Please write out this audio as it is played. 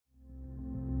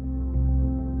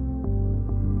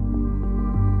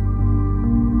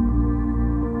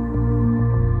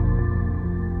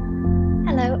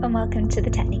Welcome to the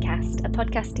Technicast, a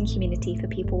podcasting community for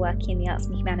people working in the arts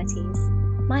and humanities.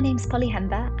 My name's Polly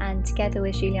Hember, and together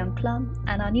with Julian Plum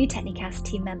and our new Technicast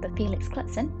team member Felix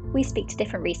Klutzen, we speak to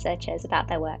different researchers about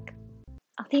their work.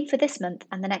 Our theme for this month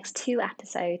and the next 2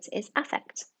 episodes is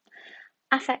affect.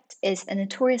 Affect is a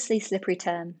notoriously slippery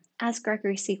term. As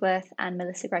Gregory Seaworth and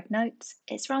Melissa Gregg note,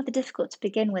 it's rather difficult to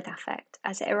begin with affect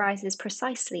as it arises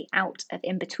precisely out of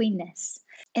in-betweenness,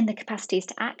 in the capacities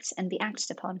to act and be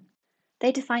acted upon.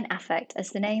 They define affect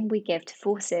as the name we give to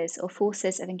forces or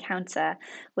forces of encounter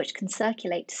which can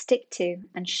circulate, stick to,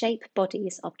 and shape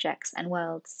bodies, objects, and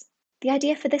worlds. The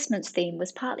idea for this month's theme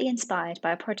was partly inspired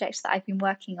by a project that I've been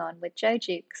working on with Joe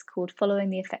Jukes called Following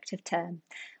the Affective Term,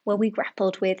 where we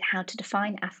grappled with how to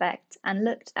define affect and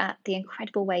looked at the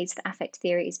incredible ways that affect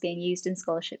theory is being used in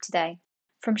scholarship today.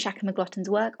 From Shaka McLaughlin's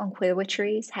work on queer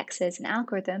witcheries, hexes, and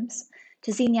algorithms, to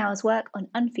Zine Yao's work on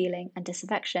unfeeling and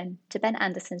disaffection, to Ben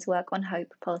Anderson's work on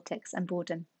hope, politics, and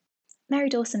boredom. Mary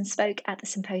Dawson spoke at the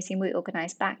symposium we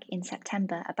organised back in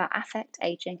September about affect,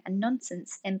 ageing, and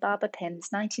nonsense in Barbara Pym's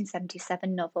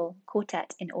 1977 novel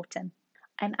Quartet in Autumn.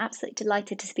 I'm absolutely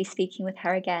delighted to be speaking with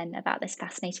her again about this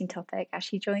fascinating topic as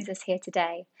she joins us here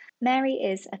today. Mary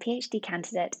is a PhD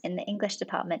candidate in the English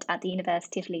department at the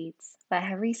University of Leeds, where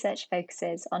her research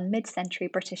focuses on mid-century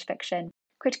British fiction,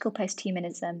 critical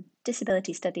posthumanism,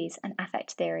 disability studies, and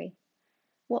affect theory.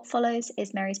 What follows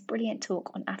is Mary's brilliant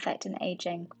talk on affect and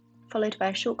ageing, followed by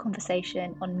a short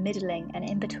conversation on middling and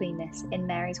in-betweenness in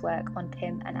Mary's work on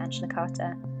Pym and Angela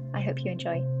Carter. I hope you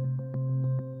enjoy.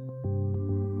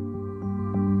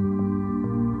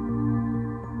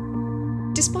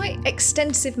 Despite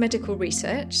extensive medical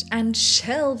research and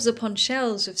shelves upon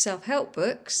shelves of self-help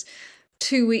books,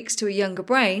 2 Weeks to a Younger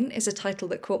Brain is a title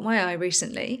that caught my eye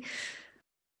recently.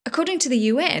 According to the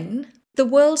UN, the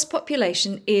world's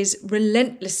population is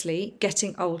relentlessly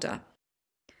getting older.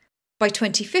 By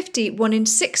 2050, 1 in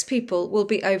 6 people will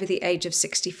be over the age of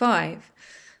 65.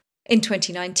 In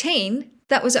 2019,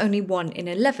 that was only 1 in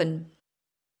 11.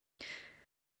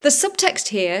 The subtext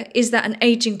here is that an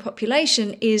ageing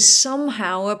population is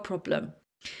somehow a problem.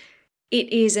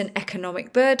 It is an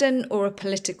economic burden or a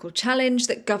political challenge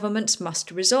that governments must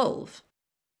resolve.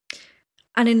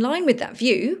 And in line with that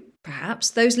view, perhaps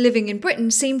those living in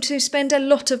Britain seem to spend a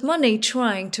lot of money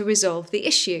trying to resolve the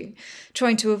issue,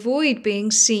 trying to avoid being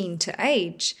seen to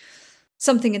age,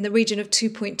 something in the region of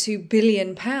 £2.2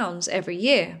 billion every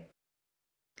year.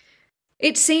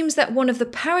 It seems that one of the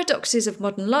paradoxes of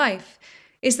modern life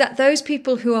is that those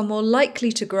people who are more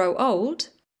likely to grow old,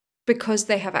 because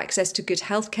they have access to good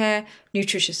healthcare,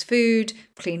 nutritious food,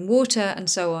 clean water, and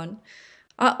so on,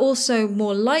 are also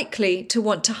more likely to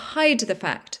want to hide the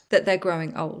fact that they're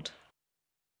growing old.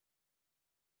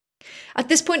 At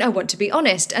this point, I want to be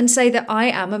honest and say that I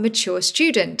am a mature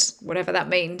student, whatever that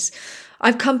means.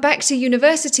 I've come back to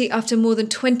university after more than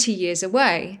 20 years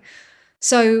away.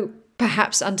 So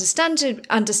perhaps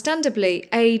understandably,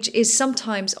 age is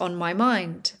sometimes on my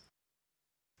mind.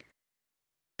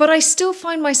 But I still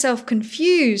find myself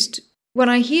confused when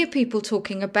I hear people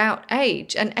talking about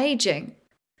age and ageing.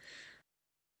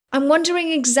 I'm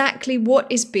wondering exactly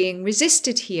what is being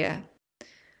resisted here.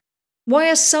 Why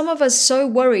are some of us so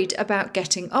worried about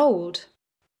getting old?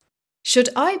 Should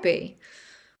I be?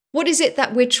 What is it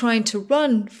that we're trying to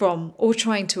run from or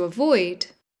trying to avoid?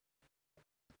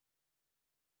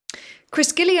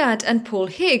 Chris Gilliard and Paul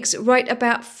Higgs write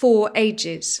about 4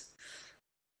 ages.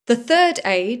 The 3rd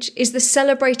age is the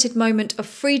celebrated moment of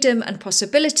freedom and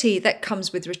possibility that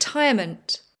comes with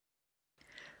retirement.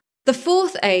 The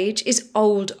 4th age is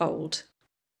old.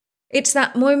 It's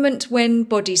that moment when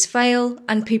bodies fail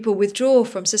and people withdraw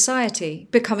from society,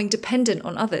 becoming dependent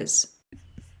on others.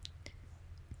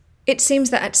 It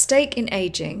seems that at stake in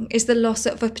ageing is the loss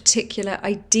of a particular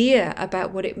idea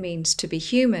about what it means to be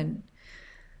human.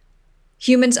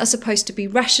 Humans are supposed to be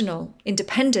rational,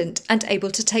 independent, and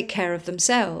able to take care of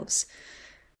themselves.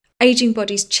 Aging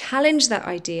bodies challenge that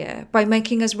idea by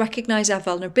making us recognise our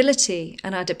vulnerability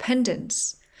and our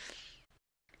dependence.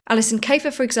 Alison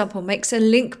Kafer, for example, makes a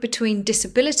link between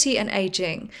disability and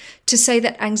ageing to say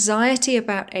that anxiety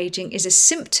about ageing is a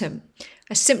symptom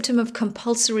of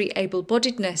compulsory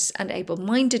able-bodiedness and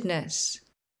able-mindedness.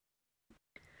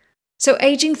 So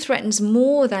ageing threatens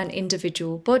more than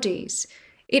individual bodies.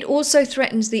 It also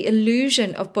threatens the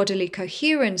illusion of bodily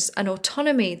coherence and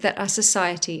autonomy that our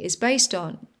society is based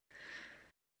on.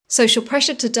 Social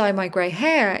pressure to dye my grey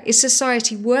hair is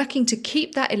society working to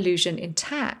keep that illusion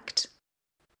intact.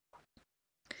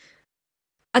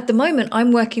 At the moment,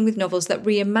 I'm working with novels that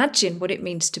reimagine what it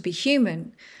means to be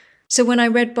human. So when I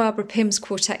read Barbara Pym's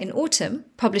Quartet in Autumn,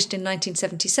 published in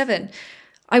 1977,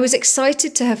 I was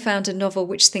excited to have found a novel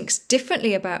which thinks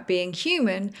differently about being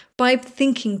human by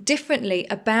thinking differently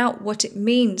about what it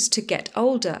means to get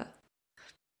older.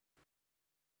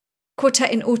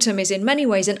 Quartet in Autumn is in many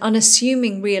ways an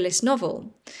unassuming realist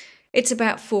novel. It's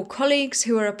about 4 colleagues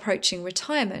who are approaching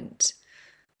retirement.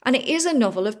 And it is a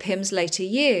novel of Pym's later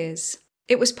years.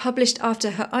 It was published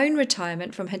after her own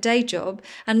retirement from her day job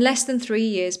and less than 3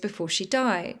 years before she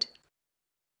died.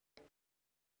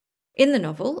 In the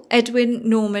novel, Edwin,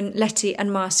 Norman, Letty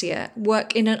and Marcia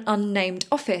work in an unnamed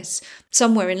office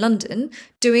somewhere in London,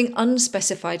 doing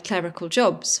unspecified clerical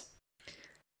jobs.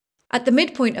 At the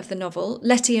midpoint of the novel,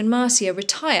 Letty and Marcia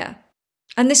retire,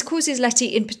 and this causes Letty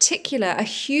in particular a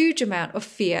huge amount of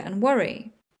fear and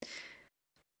worry.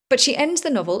 But she ends the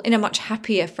novel in a much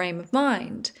happier frame of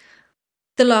mind.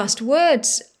 The last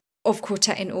words of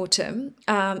Quartet in Autumn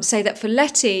say that for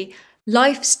Letty,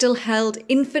 life still held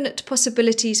infinite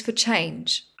possibilities for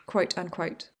change, quote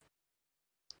unquote.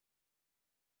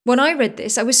 When I read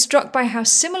this, I was struck by how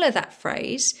similar that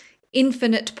phrase,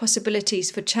 infinite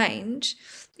possibilities for change,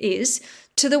 is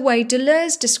to the way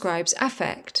Deleuze describes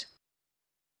affect.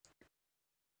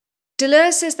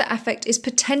 Deleuze says that affect is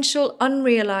potential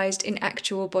unrealised in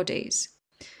actual bodies.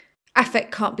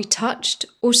 Affect can't be touched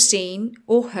or seen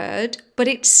or heard, but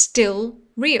it's still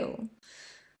real.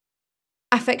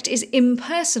 Affect is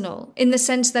impersonal in the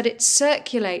sense that it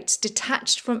circulates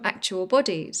detached from actual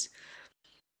bodies.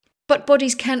 But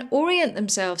bodies can orient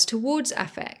themselves towards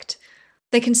affect.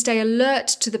 They can stay alert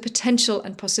to the potential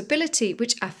and possibility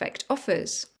which affect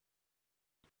offers.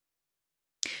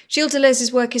 Gilles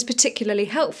Deleuze's work is particularly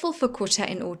helpful for Quartet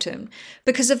in Autumn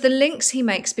because of the links he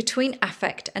makes between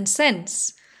affect and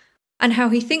sense, and how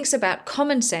he thinks about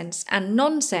common sense and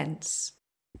nonsense.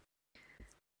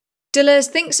 Deleuze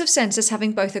thinks of sense as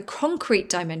having both a concrete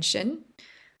dimension,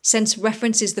 sense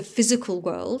references the physical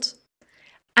world,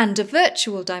 and a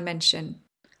virtual dimension,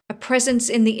 a presence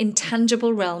in the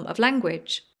intangible realm of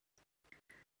language.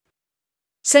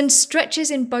 Sense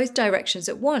stretches in both directions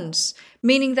at once,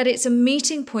 meaning that it's a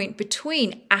meeting point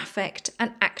between affect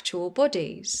and actual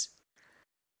bodies.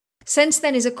 Sense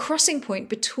then is a crossing point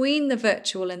between the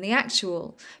virtual and the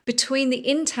actual, between the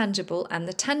intangible and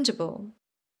the tangible.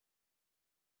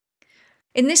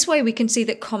 In this way, we can see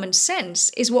that common sense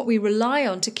is what we rely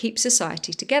on to keep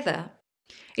society together.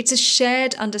 It's a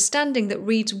shared understanding that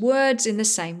reads words in the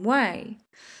same way.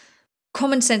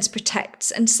 Common sense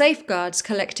protects and safeguards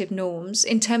collective norms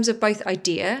in terms of both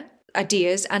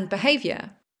ideas and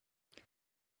behaviour.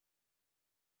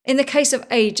 In the case of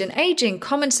age and ageing,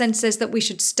 common sense says that we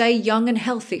should stay young and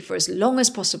healthy for as long as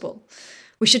possible.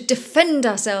 We should defend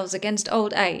ourselves against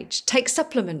old age, take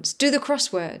supplements, do the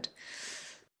crossword.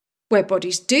 Where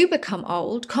bodies do become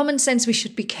old, common sense says we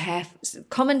should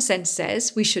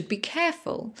be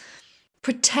careful,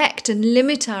 protect and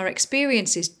limit our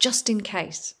experiences just in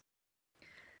case.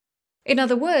 In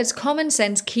other words, common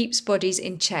sense keeps bodies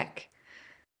in check,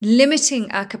 limiting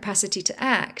our capacity to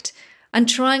act and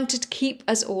trying to keep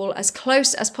us all as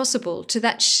close as possible to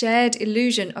that shared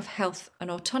illusion of health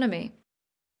and autonomy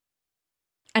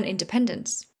and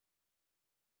independence.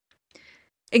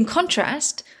 In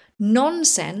contrast,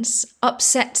 nonsense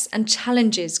upsets and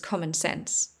challenges common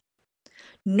sense.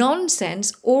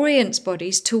 Nonsense orients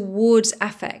bodies towards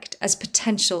affect as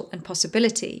potential and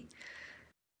possibility.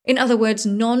 In other words,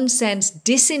 nonsense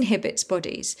disinhibits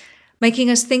bodies, making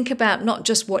us think about not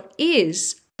just what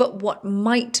is, but what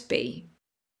might be.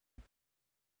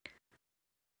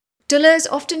 Deleuze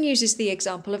often uses the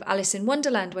example of Alice in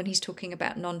Wonderland when he's talking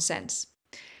about nonsense.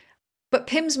 But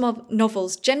Pym's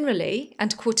novels generally,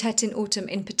 and Quartet in Autumn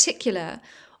in particular,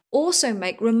 also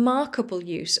make remarkable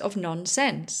use of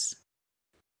nonsense.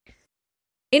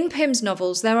 In Pym's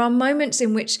novels, there are moments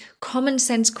in which common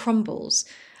sense crumbles,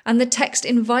 and the text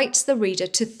invites the reader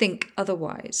to think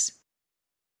otherwise.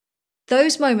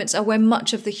 Those moments are where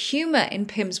much of the humour in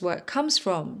Pym's work comes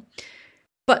from,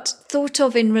 but thought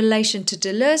of in relation to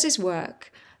Deleuze's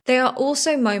work, they are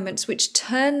also moments which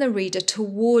turn the reader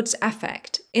towards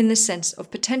affect in the sense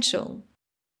of potential.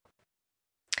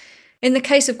 In the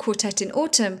case of Quartet in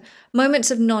Autumn, moments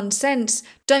of nonsense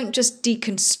don't just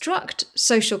deconstruct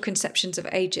social conceptions of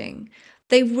ageing,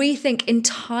 they rethink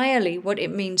entirely what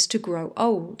it means to grow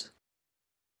old.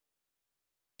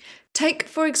 Take,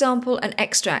 for example, an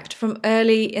extract from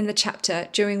early in the chapter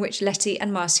during which Letty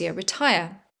and Marcia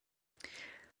retire.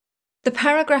 The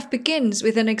paragraph begins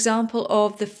with an example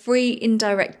of the free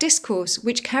indirect discourse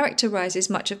which characterises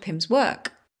much of Pym's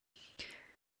work.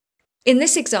 In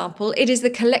this example, it is the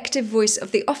collective voice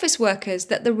of the office workers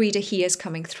that the reader hears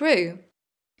coming through.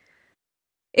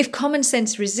 If common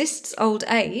sense resists old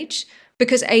age,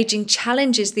 because aging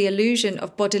challenges the illusion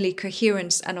of bodily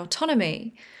coherence and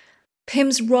autonomy,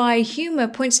 Pym's wry humour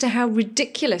points to how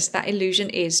ridiculous that illusion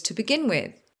is to begin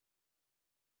with.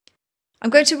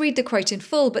 I'm going to read the quote in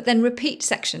full, but then repeat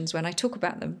sections when I talk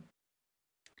about them.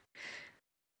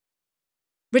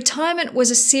 Retirement was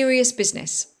a serious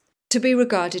business, to be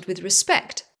regarded with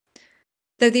respect,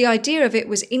 though the idea of it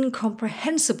was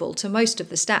incomprehensible to most of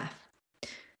the staff.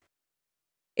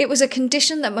 It was a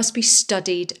condition that must be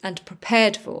studied and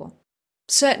prepared for.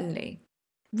 Certainly.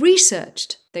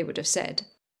 Researched, they would have said.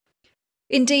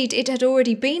 Indeed, it had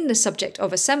already been the subject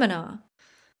of a seminar,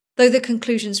 though the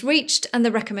conclusions reached and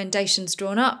the recommendations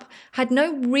drawn up had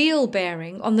no real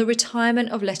bearing on the retirement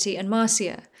of Letty and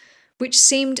Marcia, which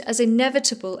seemed as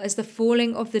inevitable as the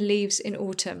falling of the leaves in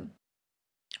autumn,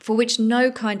 for which no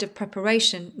kind of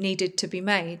preparation needed to be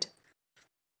made.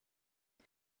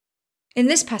 In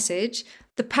this passage,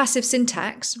 the passive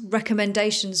syntax,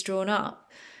 recommendations drawn up,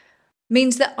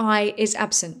 means that I is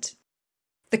absent.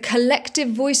 The collective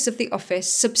voice of the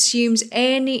office subsumes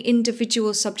any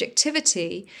individual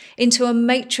subjectivity into a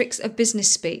matrix of business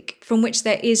speak from which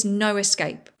there is no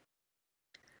escape.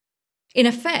 In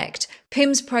effect,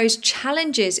 Pym's prose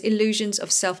challenges illusions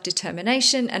of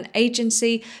self-determination and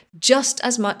agency just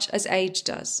as much as age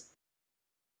does.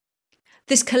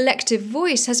 This collective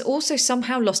voice has also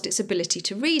somehow lost its ability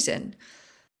to reason.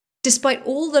 Despite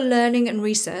all the learning and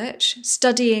research,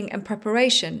 studying and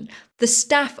preparation, the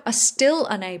staff are still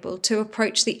unable to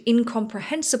approach the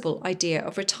incomprehensible idea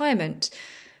of retirement,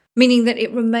 meaning that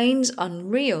it remains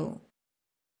unreal.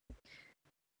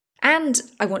 And,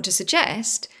 I want to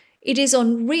suggest, it is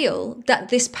on real that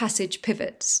this passage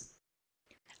pivots.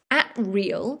 At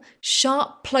real,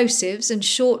 sharp plosives and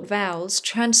short vowels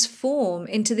transform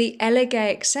into the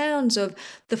elegaic sounds of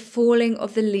the falling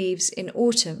of the leaves in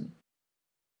autumn.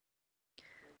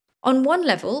 On one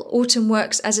level, autumn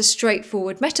works as a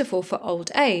straightforward metaphor for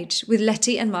old age, with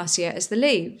Letty and Marcia as the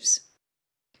leaves.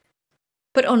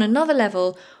 But on another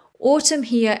level, autumn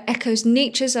here echoes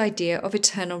Nietzsche's idea of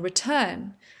eternal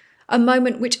return, a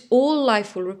moment which all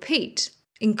life will repeat,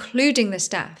 including the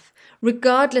staff,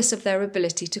 regardless of their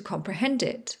ability to comprehend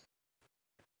it.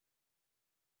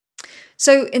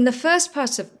 So, in the first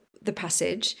part of the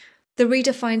passage, the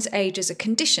reader finds age as a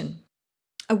condition,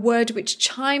 a word which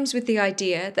chimes with the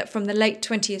idea that from the late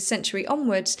 20th century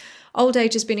onwards, old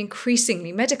age has been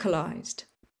increasingly medicalised.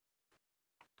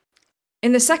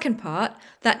 In the second part,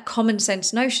 that common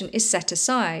sense notion is set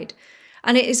aside,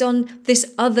 and it is on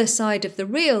this other side of the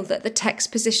real that the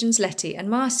text positions Letty and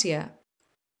Marcia.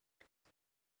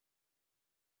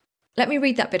 Let me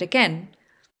read that bit again.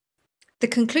 The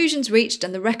conclusions reached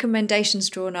and the recommendations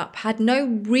drawn up had no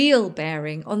real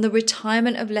bearing on the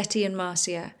retirement of Letty and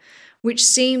Marcia, which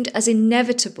seemed as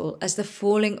inevitable as the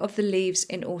falling of the leaves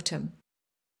in autumn.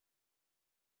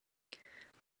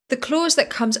 The clause that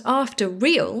comes after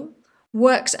real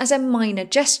works as a minor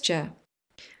gesture,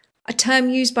 a term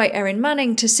used by Erin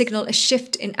Manning to signal a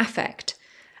shift in affect,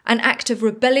 an act of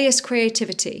rebellious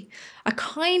creativity, a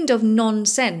kind of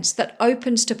nonsense that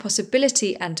opens to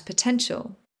possibility and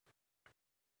potential.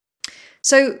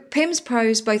 So Pym's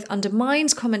prose both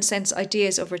undermines common sense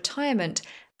ideas of retirement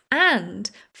and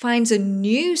finds a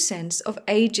new sense of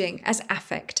ageing as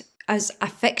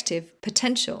affective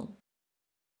potential.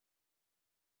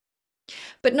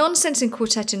 But nonsense in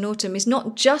Quartet in Autumn is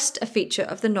not just a feature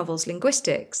of the novel's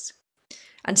linguistics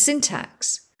and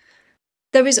syntax.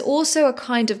 There is also a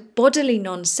kind of bodily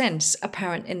nonsense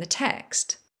apparent in the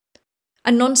text,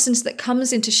 a nonsense that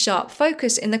comes into sharp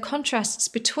focus in the contrasts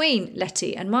between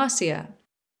Letty and Marcia.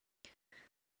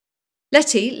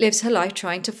 Letty lives her life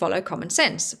trying to follow common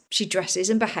sense. She dresses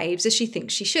and behaves as she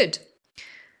thinks she should.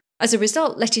 As a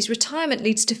result, Letty's retirement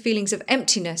leads to feelings of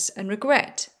emptiness and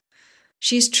regret.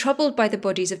 She is troubled by the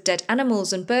bodies of dead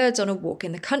animals and birds on a walk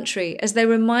in the country as they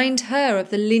remind her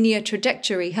of the linear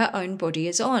trajectory her own body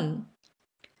is on.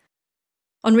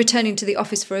 On returning to the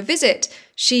office for a visit,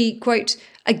 she, quote,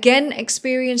 again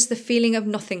experienced the feeling of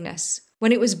nothingness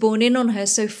when it was borne in on her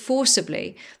so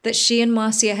forcibly that she and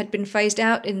Marcia had been phased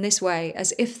out in this way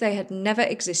as if they had never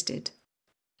existed,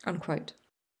 unquote.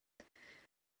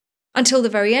 Until the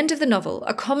very end of the novel,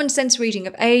 a common-sense reading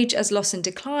of age as loss and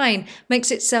decline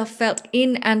makes itself felt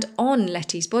in and on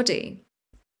Letty's body.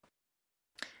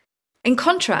 In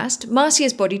contrast,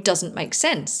 Marcia's body doesn't make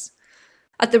sense.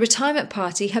 At the retirement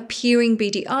party, her peering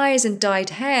beady eyes and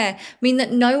dyed hair mean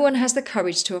that no one has the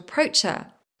courage to approach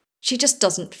her. She just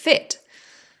doesn't fit.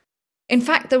 In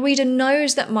fact, the reader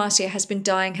knows that Marcia has been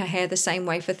dyeing her hair the same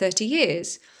way for 30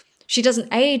 years. She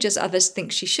doesn't age as others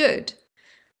think she should.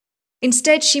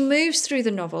 Instead, she moves through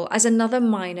the novel as another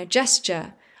minor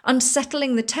gesture,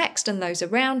 unsettling the text and those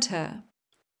around her.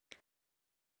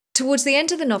 Towards the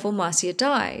end of the novel, Marcia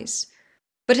dies,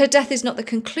 but her death is not the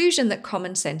conclusion that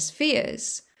common sense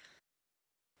fears.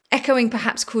 Echoing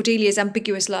perhaps Cordelia's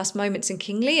ambiguous last moments in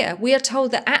King Lear, we are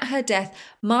told that at her death,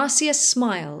 Marcia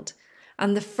smiled,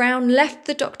 and the frown left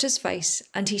the doctor's face,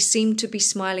 and he seemed to be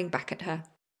smiling back at her.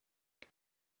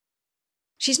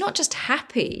 She's not just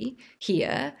happy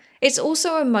here, it's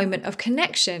also a moment of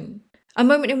connection, a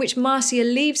moment in which Marcia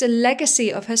leaves a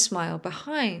legacy of her smile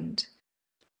behind.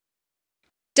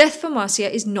 Death for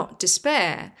Marcia is not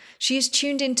despair. She is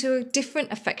tuned into a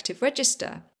different affective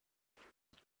register.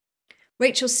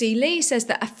 Rachel C. Lee says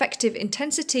that affective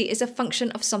intensity is a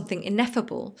function of something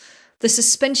ineffable, the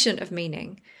suspension of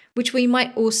meaning, which we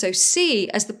might also see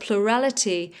as the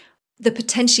potentiality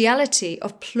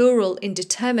of plural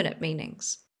indeterminate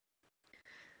meanings.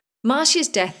 Marcia's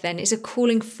death, then, is a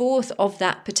calling forth of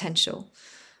that potential,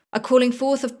 a calling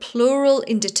forth of plural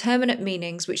indeterminate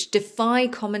meanings which defy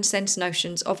common sense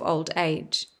notions of old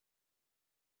age.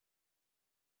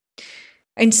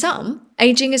 In some,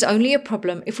 aging is only a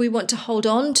problem if we want to hold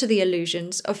on to the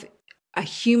illusions of a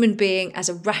human being as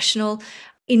a rational,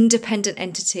 independent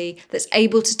entity that's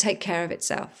able to take care of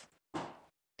itself.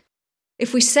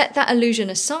 If we set that illusion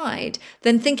aside,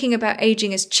 then thinking about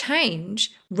aging as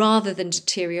change rather than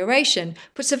deterioration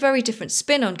puts a very different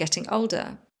spin on getting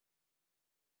older.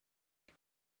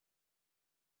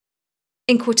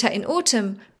 In Quartet in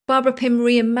Autumn, Barbara Pym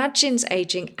reimagines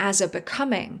aging as a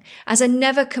becoming, as a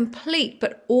never complete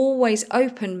but always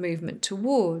open movement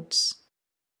towards.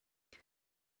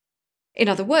 In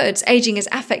other words, aging as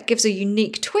affect gives a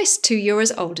unique twist to you're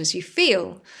as old as you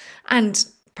feel, and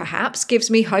perhaps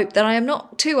gives me hope that I am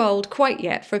not too old quite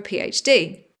yet for a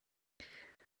PhD.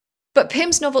 But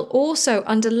Pym's novel also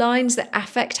underlines that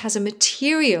affect has a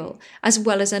material as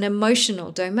well as an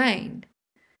emotional domain.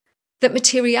 That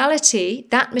materiality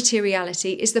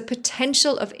is the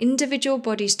potential of individual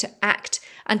bodies to act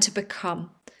and to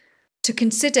become, to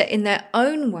consider in their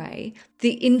own way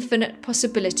the infinite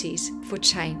possibilities for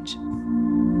change.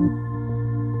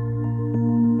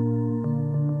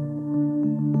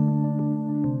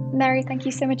 Mary, thank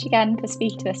you so much again for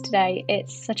speaking to us today.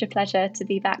 It's such a pleasure to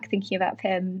be back thinking about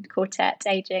Pym, quartet,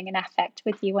 aging and affect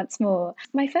with you once more.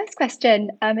 My first question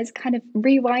is kind of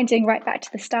rewinding right back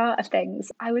to the start of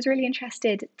things. I was really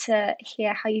interested to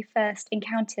hear how you first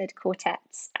encountered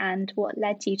quartets and what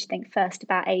led you to think first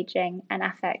about aging and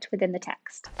affect within the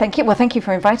text. Thank you. Well, thank you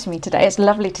for inviting me today. It's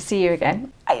lovely to see you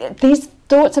again. These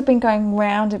thoughts have been going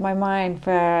round in my mind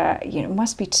for,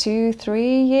 must be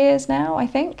 2-3 years now, I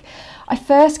think. I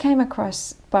first came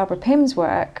across Barbara Pym's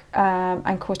work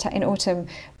and Quartet in Autumn.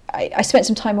 I spent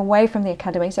some time away from the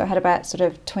academy, so I had about sort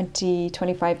of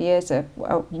 25 years of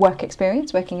work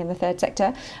experience working in the third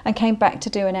sector, and came back to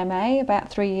do an MA about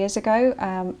 3 years ago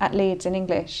at Leeds in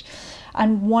English.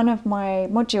 And one of my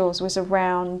modules was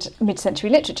around mid-century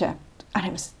literature, and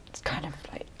it was kind of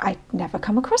like, I'd never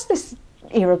come across this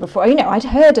era before. I'd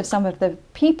heard of some of the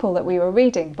people that we were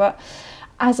reading, but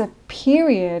as a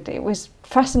period, it was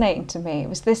fascinating to me. It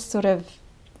was this sort of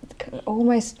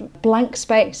almost blank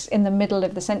space in the middle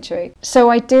of the century. So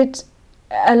I did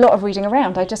a lot of reading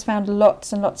around. I just found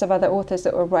lots and lots of other authors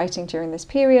that were writing during this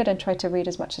period and tried to read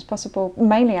as much as possible,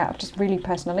 mainly out of just really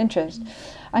personal interest,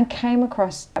 and came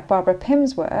across Barbara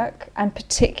Pym's work, and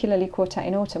particularly Quartet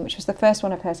in Autumn, which was the first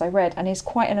one of hers I read, and is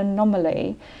quite an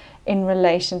anomaly in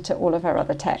relation to all of her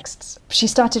other texts. She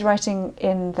started writing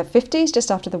in the 50s, just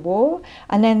after the war,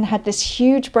 and then had this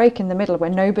huge break in the middle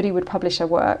where nobody would publish her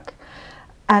work.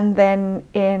 And then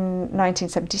in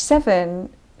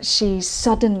 1977, she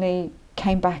suddenly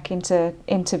came back into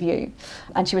view,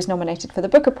 and she was nominated for the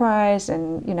Booker Prize,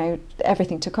 and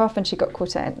everything took off, and she got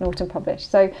Quartet in Autumn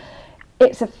published. So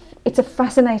it's a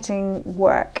fascinating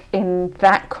work in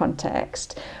that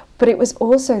context, but it was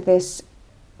also this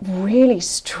really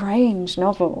strange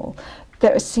novel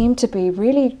that seemed to be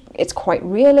it's quite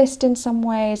realist in some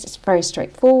ways. It's very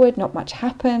straightforward, not much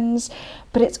happens,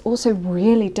 but it's also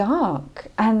really dark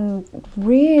and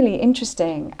really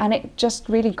interesting, and it just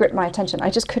really gripped my attention.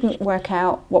 I just couldn't work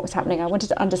out what was happening. I wanted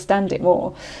to understand it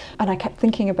more, and I kept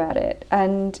thinking about it.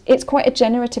 And it's quite a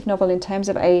generative novel in terms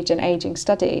of age and aging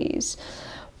studies,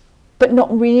 but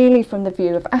not really from the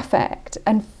view of affect.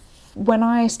 And when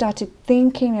I started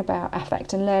thinking about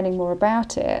affect and learning more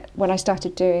about it, when I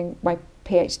started doing my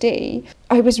PhD,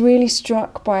 I was really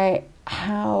struck by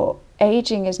how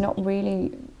aging is not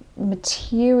really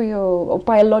material or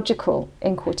biological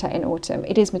in Quartet in Autumn.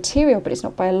 It is material, but it's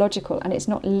not biological, and it's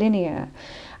not linear.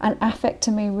 And affect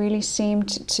to me really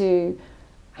seemed to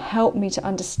help me to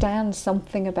understand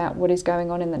something about what is going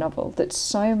on in the novel, that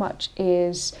so much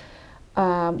is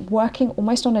working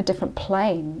almost on a different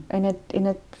plane, in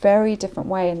a very different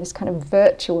way, in this kind of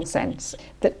virtual sense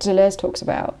that Deleuze talks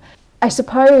about. I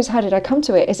suppose, how did I come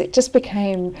to it? Is it just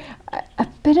became a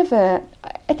bit of a,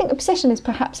 I think obsession is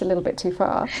perhaps a little bit too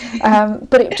far,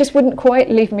 but it just wouldn't quite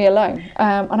leave me alone.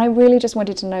 And I really just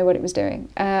wanted to know what it was doing.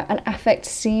 And affect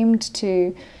seemed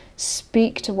to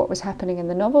speak to what was happening in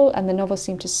the novel, and the novel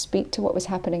seemed to speak to what was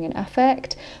happening in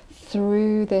affect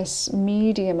through this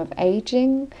medium of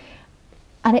aging.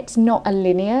 And it's not a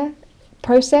linear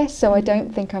process, so I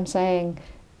don't think I'm saying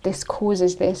this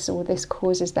causes this or this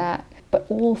causes that. But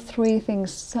all three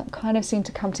things kind of seem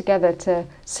to come together to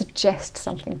suggest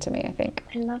something to me, I think.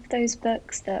 I love those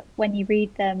books that when you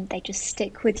read them, they just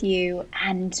stick with you,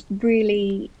 and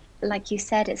really, like you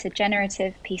said, it's a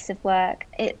generative piece of work.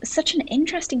 It's such an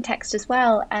interesting text as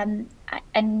well.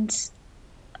 And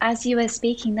as you were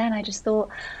speaking then, I just thought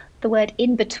the word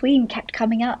in between kept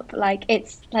coming up. Like,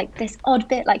 it's like this odd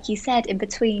bit, like you said, in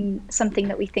between something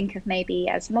that we think of maybe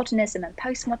as modernism and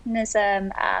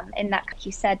postmodernism. In that, like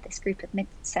you said, this group of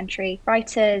mid-century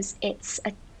writers, it's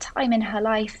a time in her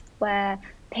life where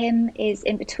Pym is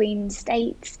in between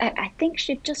states. I think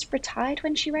she'd just retired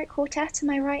when she wrote Quartet.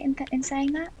 Am I right in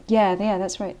saying that? Yeah,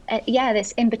 that's right.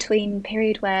 This in-between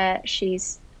period where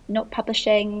she's not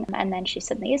publishing and then she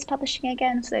suddenly is publishing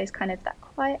again, so there's kind of that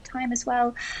quiet time as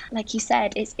well. Like you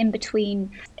said, it's in between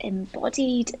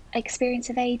embodied experience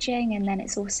of aging, and then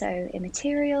it's also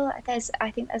immaterial.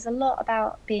 I think there's a lot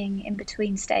about being in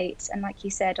between states, and like you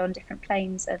said, on different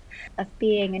planes of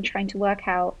being, and trying to work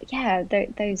out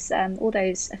those all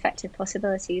those effective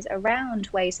possibilities around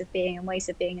ways of being and ways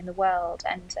of being in the world,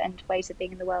 and ways of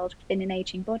being in the world within an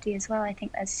aging body as well. I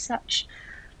think there's such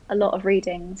a lot of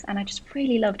readings, and I just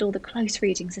really loved all the close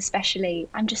readings especially.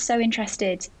 I'm just so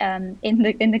interested in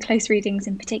the close readings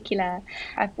in particular.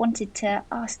 I've wanted to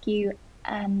ask you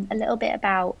a little bit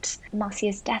about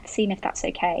Marcia's death scene, if that's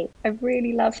okay. I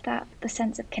really love the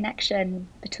sense of connection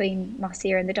between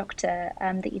Marcia and the Doctor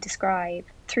that you describe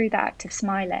through the act of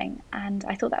smiling, and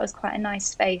I thought that was quite a nice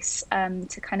space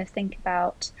to kind of think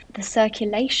about the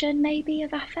circulation maybe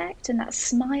of affect, and that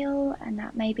smile, and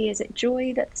that maybe is it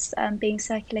joy that's being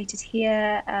circulated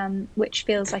here, which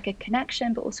feels like a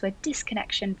connection but also a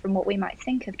disconnection from what we might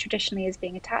think of traditionally as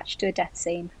being attached to a death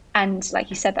scene. And like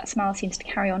you said, that smile seems to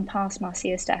carry on past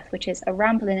Marcia's death, which is a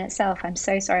ramble in itself. I'm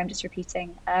so sorry, I'm just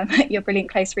repeating your brilliant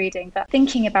close reading. But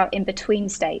thinking about in-between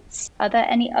states, are there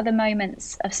any other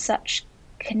moments of such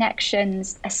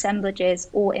connections, assemblages,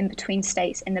 or in-between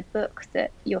states in the book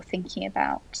that you're thinking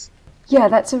about? Yeah,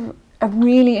 that's a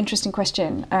really interesting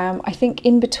question. I think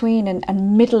in-between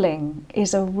and middling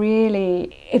is a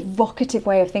really evocative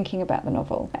way of thinking about the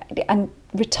novel. And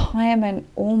retirement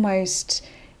almost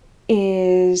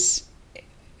is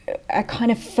a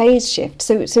kind of phase shift.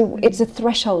 So it's a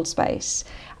threshold space,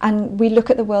 and we look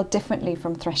at the world differently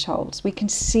from thresholds. We can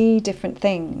see different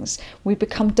things. We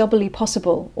become doubly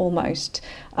possible almost.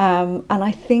 And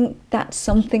I think that's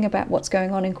something about what's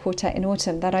going on in Quartet in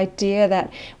Autumn, that idea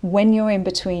that when you're in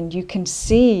between, you can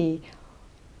see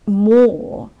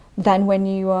more than when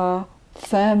you are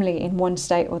firmly in one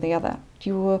state or the other.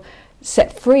 You are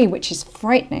set free, which is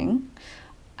frightening.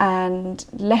 And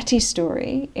Letty's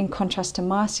story, in contrast to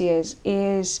Marcia's,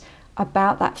 is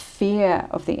about that fear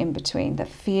of the in-between, the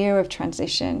fear of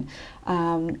transition,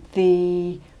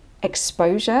 the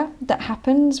exposure that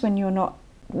happens when you're not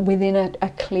within a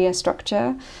clear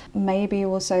structure, maybe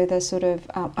also the sort of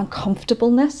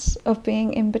uncomfortableness of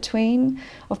being in between,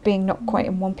 of being not quite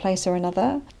in one place or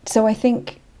another. So I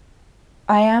think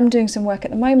I am doing some work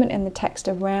at the moment in the text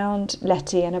around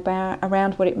Letty and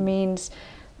around what it means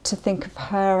to think of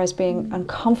her as being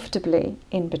uncomfortably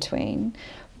in between,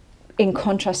 in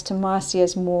contrast to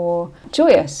Marcia's more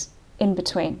joyous in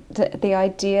between. The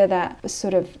idea that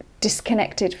sort of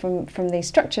disconnected from these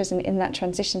structures, and in that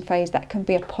transition phase, that can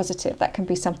be a positive, that can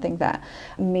be something that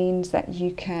means that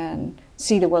you can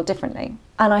see the world differently.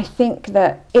 And I think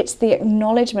that it's the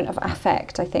acknowledgement of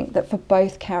affect, I think, that for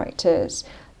both characters,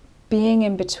 being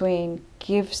in between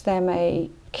gives them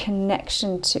a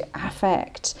connection to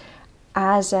affect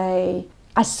as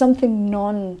something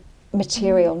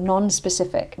non-material,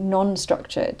 non-specific,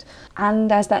 non-structured,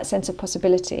 and as that sense of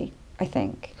possibility, I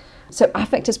think. So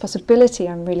affect as possibility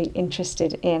I'm really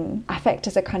interested in. Affect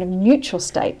as a kind of neutral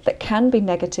state that can be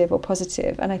negative or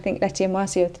positive, and I think Letty and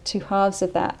Marcia are the two halves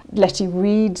of that. Letty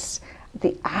reads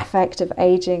the affect of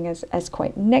aging as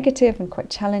quite negative and quite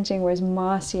challenging, whereas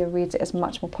Marcia reads it as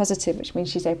much more positive, which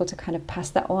means she's able to kind of pass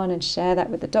that on and share that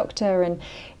with the Doctor, and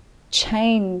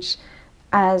change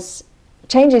as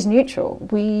change is neutral.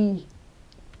 We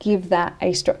give that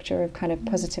a structure of kind of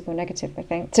positive or negative, I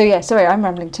think. So yeah, sorry, I'm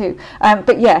rambling too.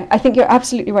 But yeah, I think you're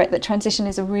absolutely right that transition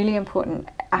is a really important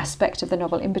aspect of the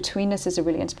novel. In-betweenness is a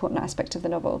really important aspect of the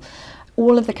novel.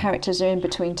 All of the characters are in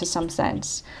between to some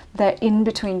sense. They're in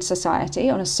between society.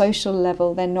 On a social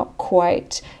level, they're not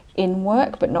quite in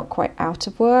work, but not quite out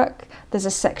of work. There's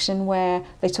a section where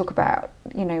they talk about,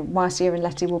 you know, Marcia and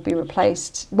Letty won't be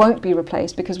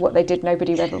replaced because what they did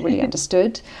nobody ever really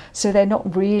understood. So they're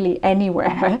not really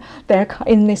anywhere. They're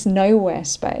in this nowhere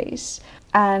space.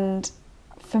 And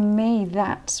for me,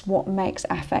 that's what makes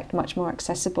affect much more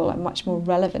accessible and much more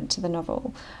relevant to the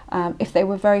novel. If they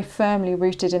were very firmly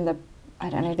rooted in the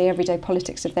everyday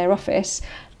politics of their office,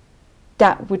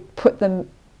 that would put them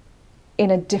in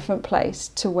a different place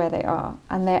to where they are,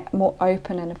 and they're more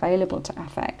open and available to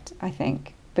affect, I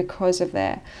think, because of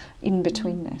their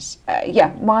in-betweenness.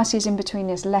 Marcy's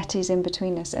in-betweenness, Letty's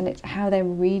in-betweenness, and it's how they're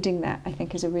reading that, I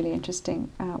think, is a really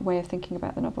interesting way of thinking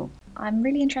about the novel. I'm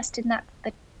really interested in that,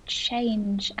 the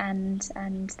change and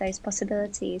those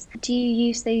possibilities. Do you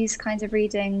use these kinds of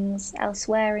readings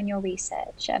elsewhere in your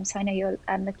research? So I know you're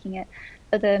looking at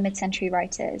other mid-century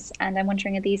writers, and I'm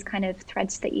wondering, are these kind of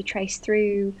threads that you trace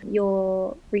through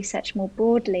your research more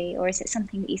broadly, or is it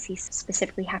something that you see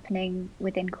specifically happening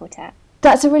within Quartet?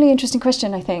 That's a really interesting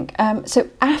question, I think. So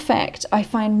affect I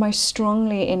find most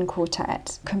strongly in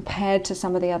Quartet compared to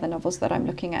some of the other novels that I'm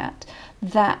looking at.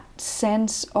 That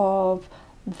sense of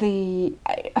the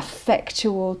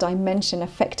affectual dimension,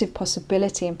 affective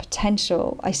possibility and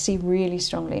potential I see really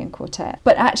strongly in Quartet.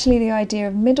 But actually the idea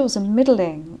of middles and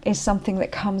middling is something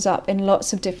that comes up in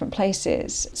lots of different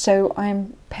places. So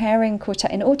I'm pairing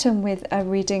Quartet in autumn with a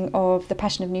reading of The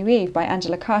Passion of New Eve by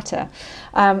Angela Carter,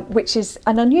 which is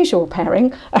an unusual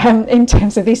pairing in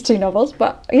terms of these two novels.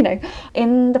 But, you know,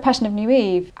 in The Passion of New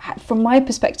Eve, from my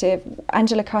perspective,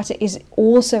 Angela Carter is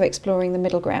also exploring the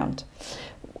middle ground.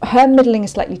 Her middling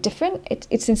is slightly different.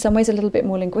 It's in some ways a little bit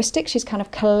more linguistic. She's kind of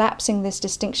collapsing this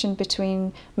distinction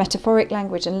between metaphoric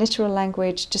language and literal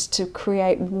language just to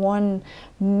create one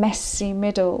messy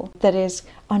middle that is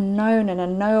unknown and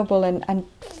unknowable and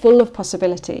full of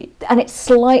possibility. And it's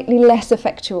slightly less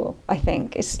effectual, I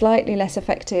think. It's slightly less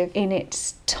effective in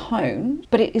its tone,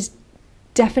 but it is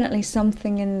definitely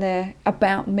something in there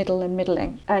about middle and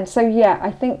middling. And so, yeah, I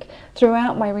think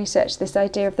throughout my research, this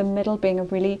idea of the middle being a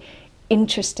really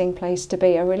interesting place to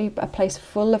be, a place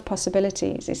full of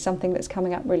possibilities, is something that's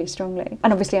coming up really strongly.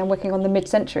 And obviously I'm working on the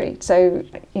mid-century, so,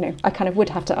 you know, I kind of would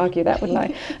have to argue that, wouldn't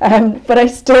I? But I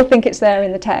still think it's there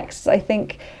in the texts. I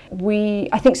think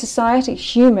society,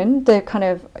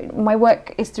 my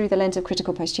work is through the lens of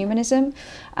critical posthumanism,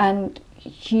 and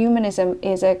humanism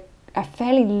is a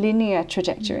fairly linear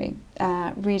trajectory,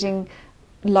 reading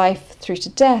life through to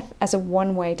death as a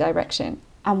one-way direction.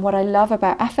 And what I love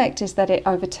about affect is that it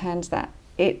overturns that.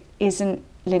 It isn't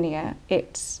linear,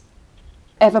 it's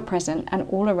ever present and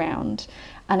all around,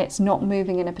 and it's not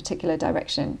moving in a particular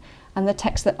direction. And the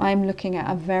texts that I'm looking at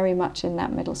are very much in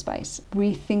that middle space,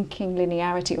 rethinking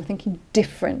linearity or thinking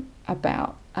different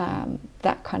about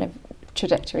that kind of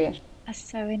trajectory. That's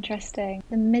so interesting.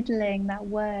 The middling, that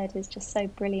word is just so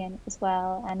brilliant as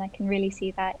well, and I can really see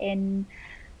that in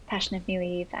Passion of New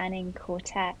Eve and in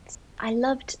Quartet. I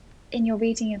loved in your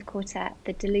reading of Quartet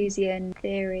the Deleuzian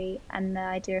theory and the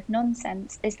idea of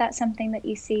nonsense. Is that something that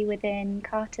you see within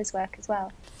Carter's work as well?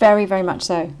 Very, very much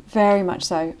so. Very much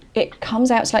so. It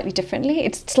comes out slightly differently.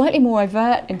 It's slightly more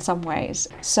overt in some ways.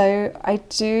 So I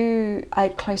do a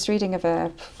close reading of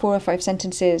 4 or 5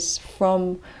 sentences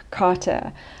from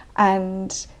Carter,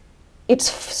 and it's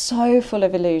so full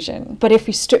of illusion. But if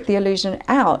you strip the illusion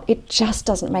out, it just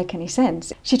doesn't make any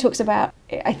sense. She talks about,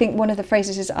 I think one of the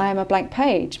phrases is, I am a blank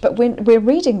page. But when we're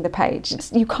reading the page,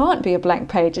 you can't be a blank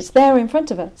page. It's there in front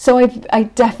of us. So I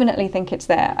definitely think it's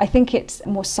there. I think it's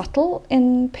more subtle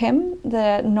in Pym.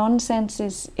 The nonsense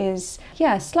is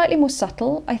slightly more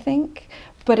subtle, I think.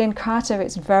 But in Carter,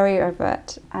 it's very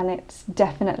overt, and it's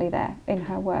definitely there in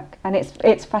her work, and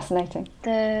it's fascinating.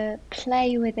 The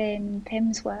play within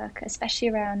Pym's work, especially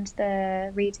around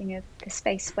the reading of the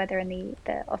space, whether in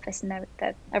the office and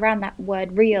around that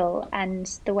word real, and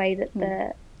the way that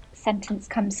the sentence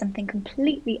comes something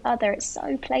completely other. It's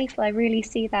so playful. I really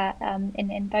see that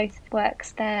in both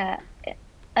works there.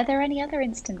 Are there any other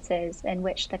instances in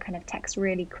which the kind of text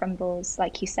really crumbles,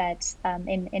 like you said,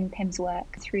 in Pym's work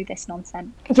through this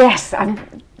nonsense? Yes,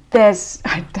 there's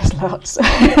lots.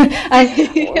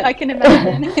 I can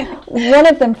imagine. One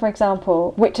of them, for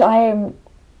example, which I am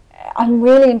I'm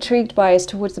really intrigued by is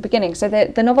towards the beginning. So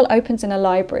the novel opens in a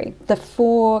library. The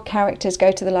 4 characters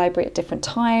go to the library at different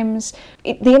times.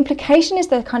 The implication is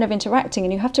they're kind of interacting,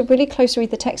 and you have to really closely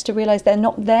read the text to realise they're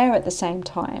not there at the same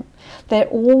time. They're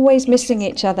always missing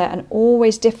each other and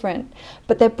always different,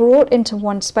 but they're brought into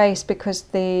one space because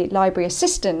the library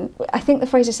assistant, I think the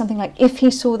phrase is something like, if he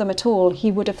saw them at all,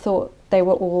 he would have thought they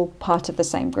were all part of the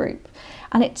same group.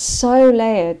 And it's so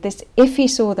layered, this if he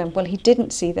saw them, well, he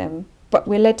didn't see them, but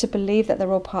we're led to believe that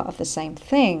they're all part of the same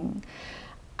thing.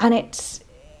 And it's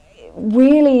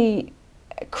really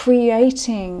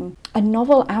creating a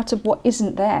novel out of what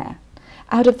isn't there,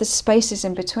 out of the spaces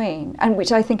in between, and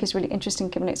which I think is really interesting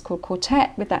given it's called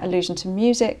Quartet, with that allusion to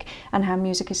music and how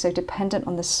music is so dependent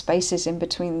on the spaces in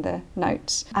between the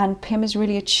notes. And Pym is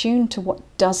really attuned to what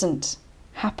doesn't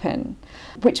happen,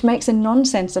 which makes a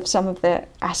nonsense of some of the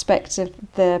aspects of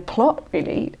the plot,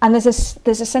 really. And there's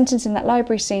a sentence in that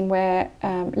library scene where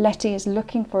Letty is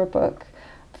looking for a book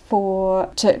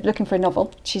looking for a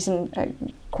novel. She's a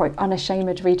quite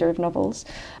unashamed reader of novels,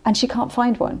 and she can't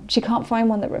find one. She can't find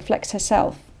one that reflects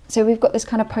herself. So we've got this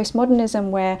kind of postmodernism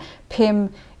where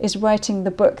Pym is writing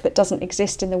the book that doesn't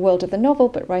exist in the world of the novel,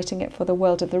 but writing it for the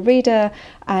world of the reader,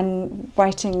 and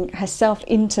writing herself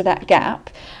into that gap,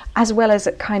 as well as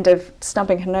kind of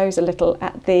stubbing her nose a little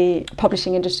at the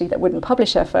publishing industry that wouldn't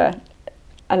publish her for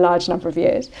a large number of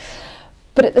years.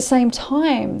 But at the same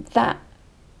time, that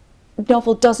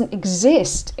novel doesn't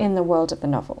exist in the world of the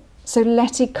novel. So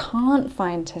Letty can't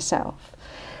find herself.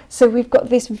 So we've got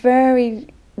this very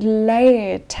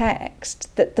layered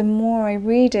text that the more I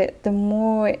read it, the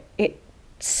more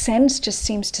sense just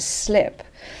seems to slip.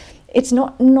 It's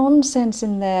not nonsense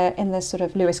in the sort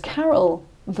of Lewis Carroll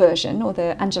version or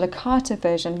the Angela Carter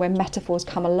version where metaphors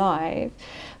come alive,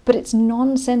 but it's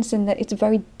nonsense in that it's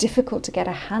very difficult to get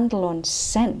a handle on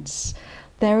sense.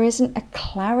 There isn't a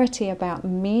clarity about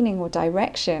meaning or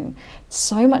direction.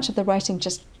 So much of the writing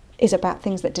just is about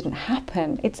things that didn't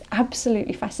happen. It's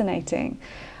absolutely fascinating,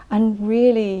 and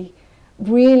really,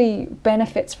 really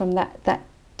benefits from that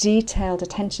detailed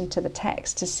attention to the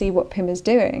text to see what Pym is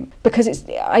doing. Because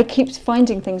I keep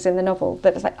finding things in the novel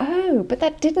that it's like, oh, but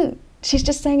that didn't. She's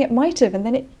just saying it might have, and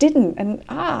then it didn't, and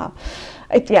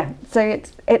so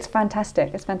it's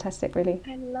fantastic. It's fantastic, really.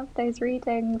 I love those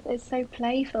readings. It's so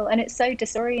playful and it's so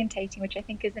disorientating, which I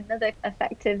think is another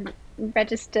effective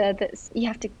register that you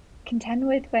have to contend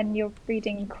with when you're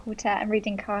reading Quartet and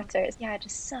reading Carter. It's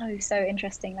just so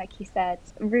interesting, like you said.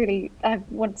 Really, I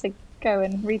want to go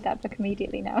and read that book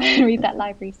immediately now and read that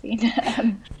library scene.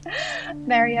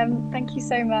 Mary, thank you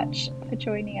so much for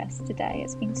joining us today.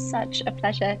 It's been such a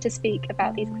pleasure to speak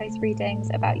about these close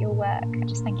readings, about your work. I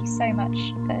just thank you so much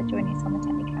for joining us on the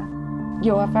Technicast.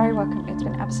 You are very welcome. It's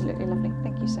been absolutely lovely.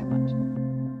 Thank you so much.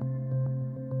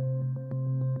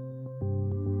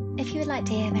 If you would like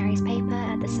to hear Mary's paper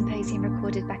at the symposium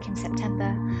recorded back in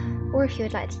September, or if you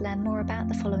would like to learn more about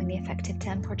the Following the Effective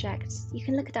Turn project, you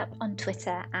can look it up on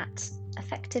Twitter at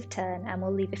Effective Turn, and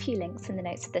we'll leave a few links in the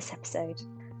notes of this episode.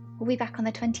 We'll be back on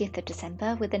the 20th of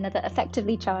December with another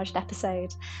effectively charged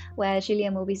episode, where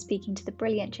Julian will be speaking to the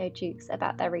brilliant Jo Jukes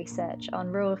about their research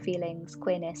on rural feelings,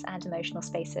 queerness and emotional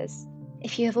spaces.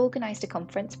 If you have organised a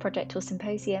conference, project or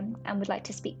symposium and would like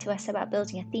to speak to us about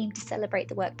building a theme to celebrate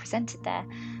the work presented there,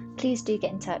 please do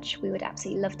get in touch. We would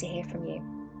absolutely love to hear from you.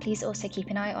 Please also keep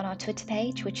an eye on our Twitter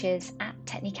page, which is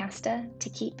 @Technicaster, to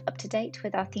keep up to date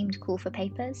with our themed call for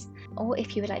papers. Or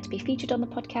if you would like to be featured on the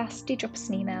podcast, do drop us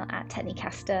an email at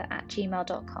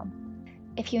technicaster@gmail.com.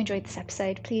 If you enjoyed this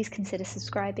episode, please consider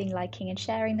subscribing, liking and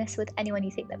sharing this with anyone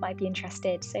you think that might be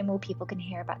interested, so more people can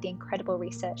hear about the incredible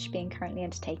research being currently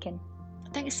undertaken.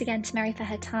 Thanks again to Mary for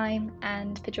her time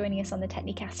and for joining us on the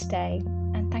Technicast today.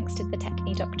 And thanks to the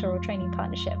Techni Doctoral Training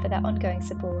Partnership for their ongoing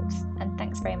support. And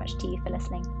thanks very much to you for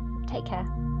listening. Take care.